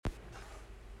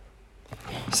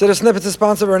Siddur Snippets is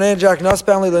sponsored by Renee and Jack Nuss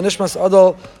family, Lenishmas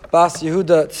Adol Bas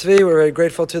Yehuda Tzvi. We're very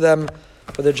grateful to them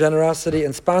for their generosity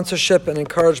and sponsorship and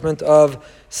encouragement of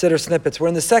Siddur Snippets. We're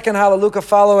in the second Hallelujah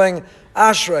following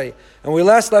Ashrei. And we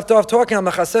last left off talking on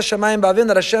Mechaseh Shamayim Ba'avin,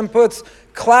 that Hashem puts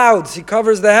clouds, He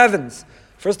covers the heavens.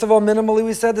 First of all, minimally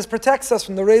we said this protects us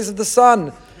from the rays of the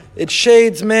sun. It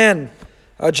shades man,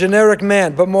 a generic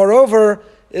man. But moreover,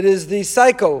 it is the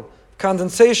cycle,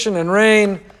 condensation and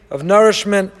rain, of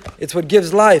nourishment. It's what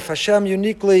gives life. Hashem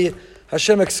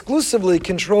exclusively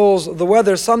controls the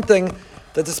weather, something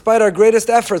that despite our greatest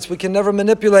efforts we can never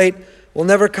manipulate, will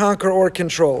never conquer or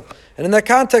control. And in that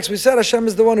context, we said Hashem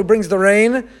is the one who brings the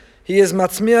rain. He is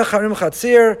Matzmiach Harim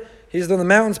Chatzir. He's the one the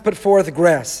mountains put forth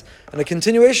grass. And a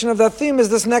continuation of that theme is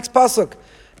this next pasuk.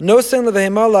 Nosen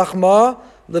levehema lachma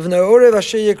livnei orev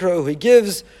asher yikra'u. He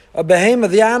gives a behema,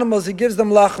 the animals, He gives them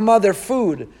lachma, their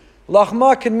food.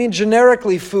 Lachma can mean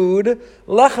generically food.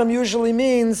 Lechem usually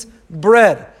means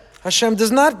bread. Hashem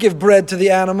does not give bread to the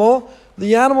animal.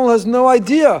 The animal has no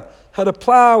idea how to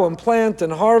plow and plant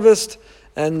and harvest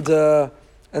and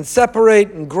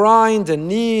separate and grind and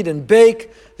knead and bake.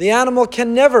 The animal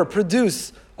can never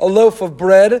produce a loaf of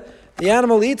bread. The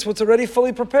animal eats what's already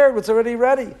fully prepared, what's already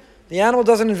ready. The animal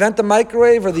doesn't invent the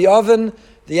microwave or the oven.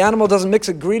 The animal doesn't mix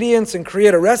ingredients and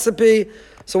create a recipe.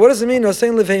 So what does it mean?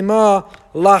 Nosein levheima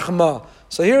lachma.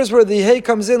 So here's where the hay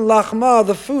comes in, lachma,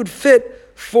 the food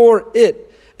fit for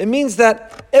it. It means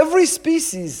that every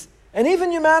species, and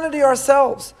even humanity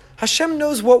ourselves, Hashem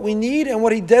knows what we need, and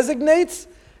what He designates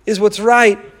is what's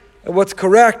right and what's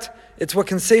correct. It's what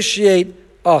can satiate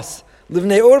us.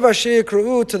 Livnei or v'asher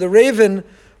yikra'u, to the raven,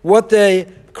 what they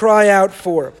cry out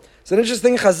for. It's an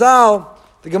interesting Chazal,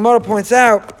 the Gemara points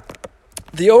out,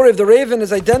 the Orev, the raven,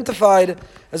 is identified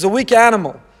as a weak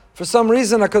animal. For some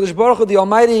reason, HaKadosh Baruch Hu, the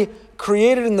Almighty,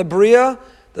 created in the Bria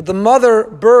that the mother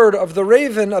bird of the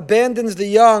raven abandons the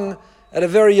young at a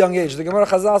very young age. The Gemara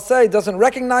Chazal say it doesn't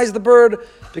recognize the bird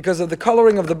because of the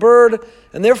coloring of the bird,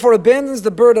 and therefore abandons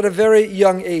the bird at a very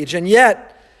young age. And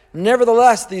yet,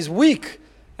 nevertheless, these weak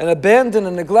and abandoned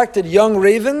and neglected young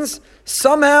ravens,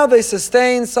 somehow they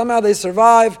sustain, somehow they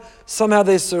survive, somehow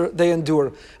they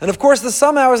endure. And of course, the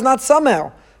somehow is not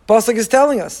somehow. Pasuk is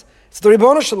telling us. It's the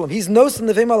Ribono Shalom. He's nosen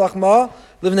levheima lachma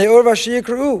livnei or v'asher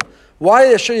yikra'u.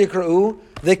 Why asher yikra'u?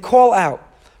 They call out.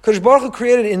 Kadosh Baruch Hu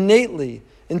created innately,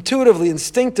 intuitively,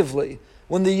 instinctively.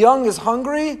 When the young is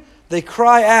hungry, they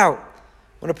cry out.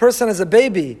 When a person has a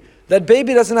baby, that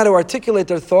baby doesn't know how to articulate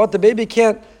their thought. The baby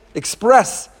can't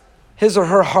express his or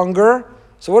her hunger.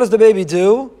 So what does the baby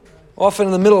do? Often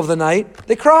in the middle of the night,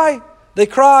 they cry. They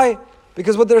cry.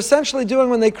 Because what they're essentially doing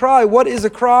when they cry, what is a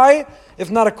cry?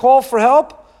 If not a call for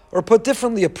help, or put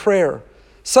differently, a prayer.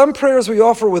 Some prayers we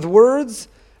offer with words,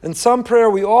 and some prayer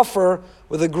we offer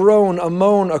with a groan, a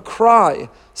moan, a cry.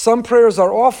 Some prayers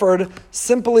are offered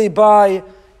simply by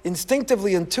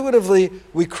instinctively, intuitively,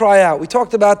 we cry out. We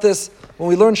talked about this when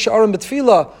we learned Sha'arim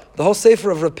B'Tfilah, the whole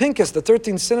Sefer of Rav Pinkus, the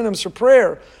 13 synonyms for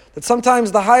prayer, that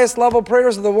sometimes the highest level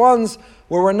prayers are the ones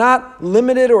where we're not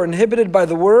limited or inhibited by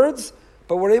the words,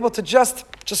 but we're able to just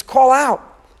call out.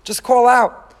 Just call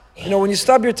out. You know, when you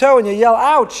stub your toe and you yell,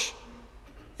 ouch,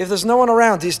 if there's no one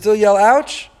around, do you still yell,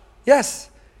 ouch? Yes.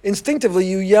 Instinctively,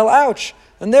 you yell, ouch.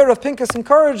 And there, Rav Pinkus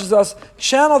encourages us,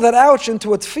 channel that ouch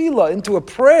into a tefillah, into a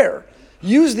prayer.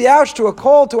 Use the ouch to a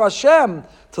call to Hashem,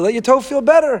 to let your toe feel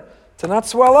better, to not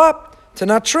swell up, to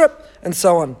not trip, and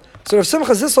so on. So Rav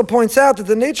Simcha Zissel points out that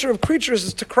the nature of creatures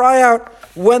is to cry out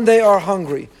when they are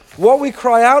hungry. What we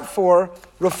cry out for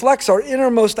reflects our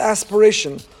innermost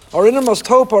aspiration, our innermost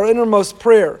hope, our innermost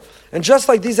prayer. And just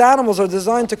like these animals are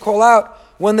designed to call out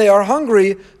when they are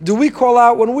hungry, do we call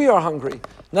out when we are hungry?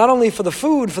 Not only for the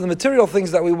food, for the material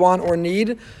things that we want or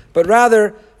need, but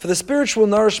rather for the spiritual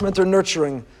nourishment or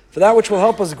nurturing, for that which will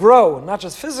help us grow, not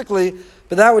just physically,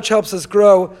 but that which helps us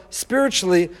grow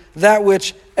spiritually, that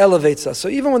which elevates us. So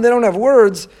even when they don't have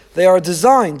words, they are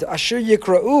designed, asher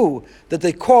yikra'u, that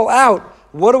they call out.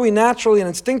 What do we naturally and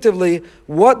instinctively,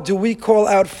 what do we call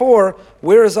out for?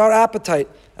 Where is our appetite?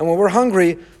 And when we're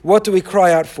hungry, what do we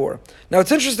cry out for? Now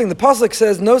it's interesting, the pasuk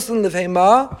says, Nosen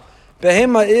levheima,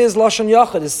 behema is lashon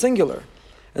yachid, is singular.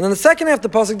 And then the second half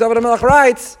of the pasuk, David HaMelech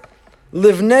writes,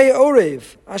 Livnei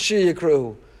orev, asher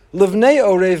yikra'u. Livnei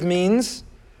orev means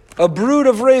a brood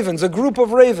of ravens, a group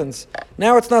of ravens.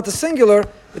 Now it's not the singular,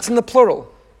 it's in the plural.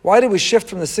 Why did we shift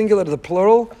from the singular to the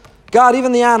plural? God,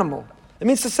 even the animal. It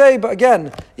means to say, but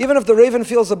again, even if the raven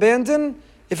feels abandoned,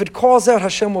 if it calls out,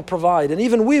 Hashem will provide. And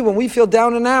even we, when we feel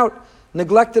down and out,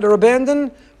 neglected or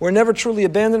abandoned, we're never truly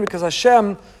abandoned because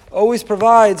Hashem always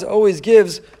provides, always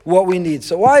gives what we need.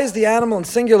 So why is the animal in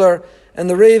singular and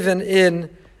the raven in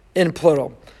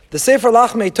plural? The Sefer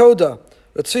Lachmei Toda,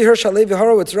 Tzvi Hirsch Halevi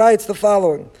Horowitz writes the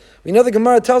following. We know the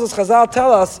Gemara tells us, Chazal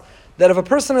tell us, that if a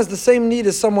person has the same need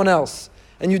as someone else,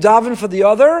 and you daven for the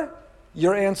other,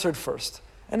 you're answered first.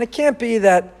 And it can't be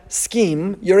that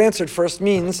scheme, you're answered first,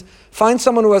 means find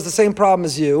someone who has the same problem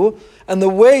as you, and the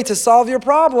way to solve your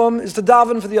problem is to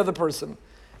daven for the other person.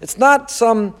 It's not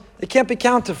it can't be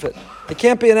counterfeit. It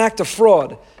can't be an act of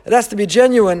fraud. It has to be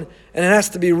genuine, and it has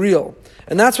to be real.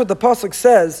 And that's what the Pasuk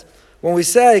says when we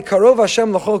say, Karov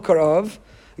Hashem l'chol karov,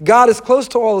 God is close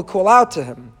to all who call out to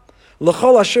Him.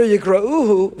 L'chol asher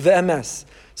yikra'uhu ve'emes.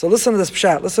 So listen to this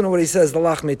pshat. Listen to what he says, the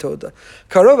Lachmei Toda.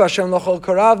 Karov Hashem l'chol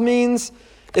karav means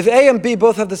if A and B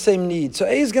both have the same need. So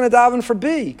A is going to daven for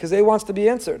B because A wants to be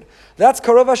answered. That's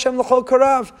Karov Hashem l'chol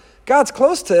karav. God's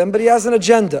close to him, but he has an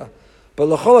agenda. But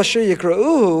l'chol asher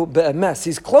yikra'uhu be'emes.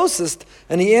 He's closest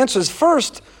and he answers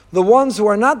first the ones who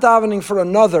are not davening for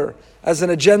another as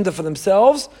an agenda for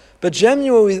themselves, but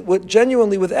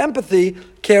genuinely with empathy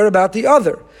care about the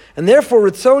other. And therefore,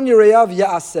 Ritzon Yireyav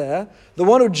Ya'aseh, the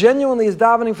one who genuinely is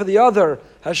davening for the other,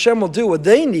 Hashem will do what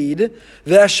they need.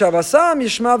 Ve'ashavasam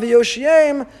Yishma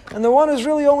v'yoshiem, and the one who's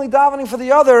really only davening for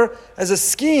the other as a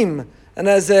scheme and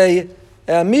as a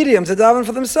medium to daven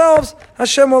for themselves,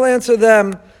 Hashem will answer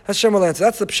them. Hashem will answer.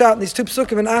 That's the pshat in these two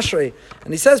psukim in Ashrei.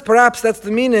 And he says perhaps that's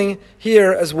the meaning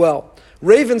here as well.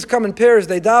 Ravens come in pairs,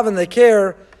 they daven, they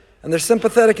care, and they're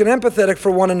sympathetic and empathetic for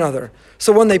one another.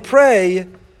 So when they pray,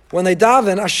 when they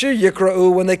daven, Ashir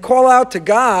Yikra'u, when they call out to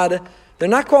God, they're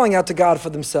not calling out to God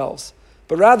for themselves,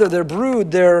 but rather their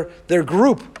brood, their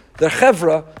group, their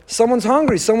chevra, someone's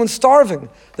hungry, someone's starving.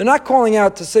 They're not calling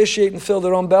out to satiate and fill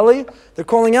their own belly. They're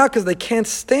calling out because they can't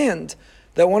stand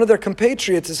that one of their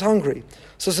compatriots is hungry.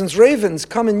 So since ravens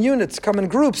come in units, come in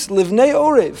groups, livnei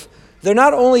orev, they're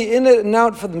not only in it and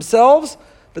out for themselves,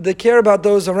 but they care about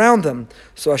those around them.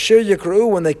 So Asher Yikra'u,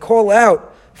 when they call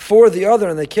out for the other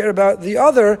and they care about the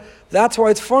other, that's why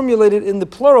it's formulated in the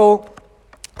plural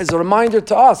as a reminder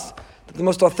to us that the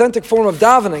most authentic form of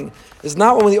davening is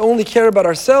not when we only care about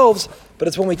ourselves, but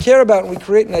it's when we care about and we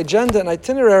create an agenda, an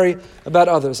itinerary about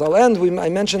others. I'll end, I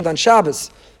mentioned on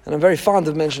Shabbos, and I'm very fond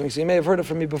of mentioning, so you may have heard it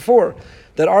from me before,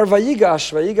 that our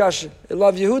Vayigash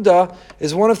Elav Yehuda,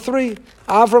 is one of three.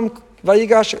 Avram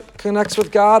Vayigash connects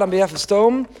with God on behalf of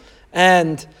Stom,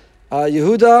 and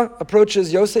Yehuda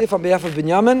approaches Yosef on behalf of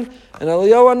Binyamin, and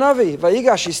Eliyahu Navi,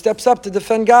 Vayigash, he steps up to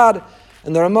defend God.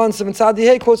 And the Ramban Simon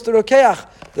Tzadi quotes the Rokeach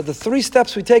that the three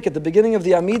steps we take at the beginning of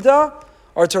the Amidah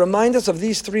are to remind us of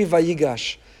these three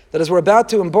Vayigash. That as we're about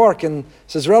to embark, and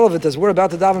this is relevant as we're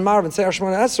about to daven Marav and say our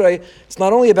Shemona Esrei, it's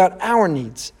not only about our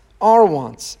needs, our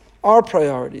wants, our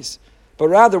priorities, but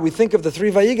rather we think of the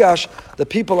three Vayigash, the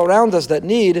people around us that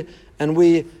need, and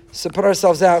we put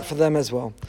ourselves out for them as well.